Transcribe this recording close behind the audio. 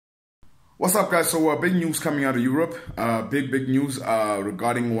What's up, guys? So big news coming out of Europe. Big news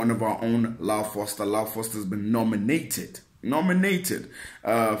regarding one of our own, Lyle Foster. Lyle Foster has been nominated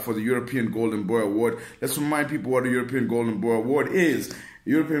for the European Golden Boy Award. Let's remind people what the European Golden Boy Award is.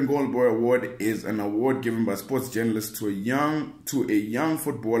 The European Golden Boy Award is an award given by sports journalists to a young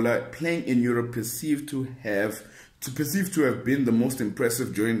footballer playing in Europe perceived to have been the most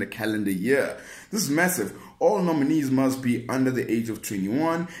impressive during the calendar year. This is massive. All nominees must be under the age of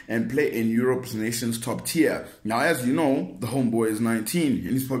 21 and play in Europe's nation's top tier. Now, as you know, the homeboy is 19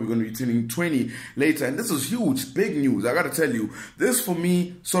 and he's probably going to be turning 20 later. And this is huge, big news. I got to tell you, this for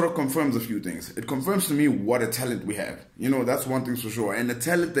me sort of confirms a few things. It confirms to me what a talent we have. You know, that's one thing for sure. And the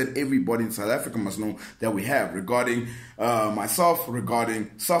talent that everybody in South Africa must know that we have regarding myself, regarding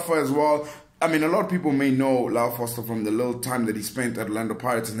SAFA as well. I mean, a lot of people may know Lyle Foster from the little time that he spent at Orlando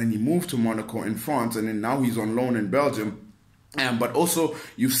Pirates, and then he moved to Monaco in France, and then now he's on loan in Belgium. But also,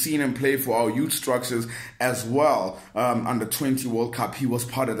 you've seen him play for our youth structures as well. Under 20 World Cup, he was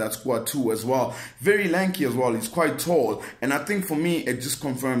part of that squad too as well. Very lanky as well. He's quite tall, and I think for me, it just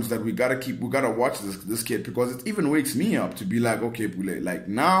confirms that we gotta watch this kid, because it even wakes me up to be like, okay, Bule, like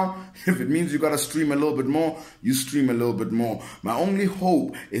now, if it means you gotta stream a little bit more, you stream a little bit more. My only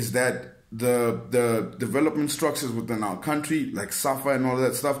hope is that the development structures within our country, like SAFA and all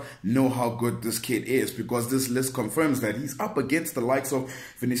that stuff, know how good this kid is, because this list confirms that he's up against the likes of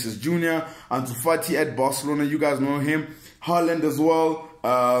Vinicius Jr., Ansu Fati at Barcelona, you guys know him, Haaland as well,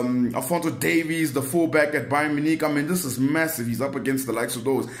 Alphonso Davies, the fullback at Bayern Munich. I mean, this is massive. He's up against the likes of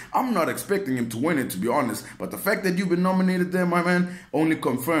those. I'm not expecting him to win it, to be honest. But the fact that you've been nominated there, my man, only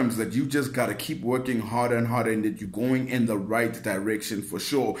confirms that you just got to keep working harder and harder, and that you're going in the right direction for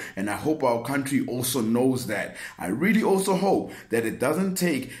sure. And I hope our country also knows that. I really also hope that it doesn't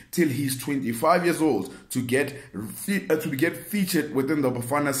take till he's 25 years old to get featured within the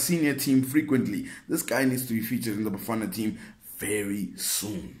Bafana senior team frequently. This guy needs to be featured in the Bafana team very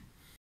soon.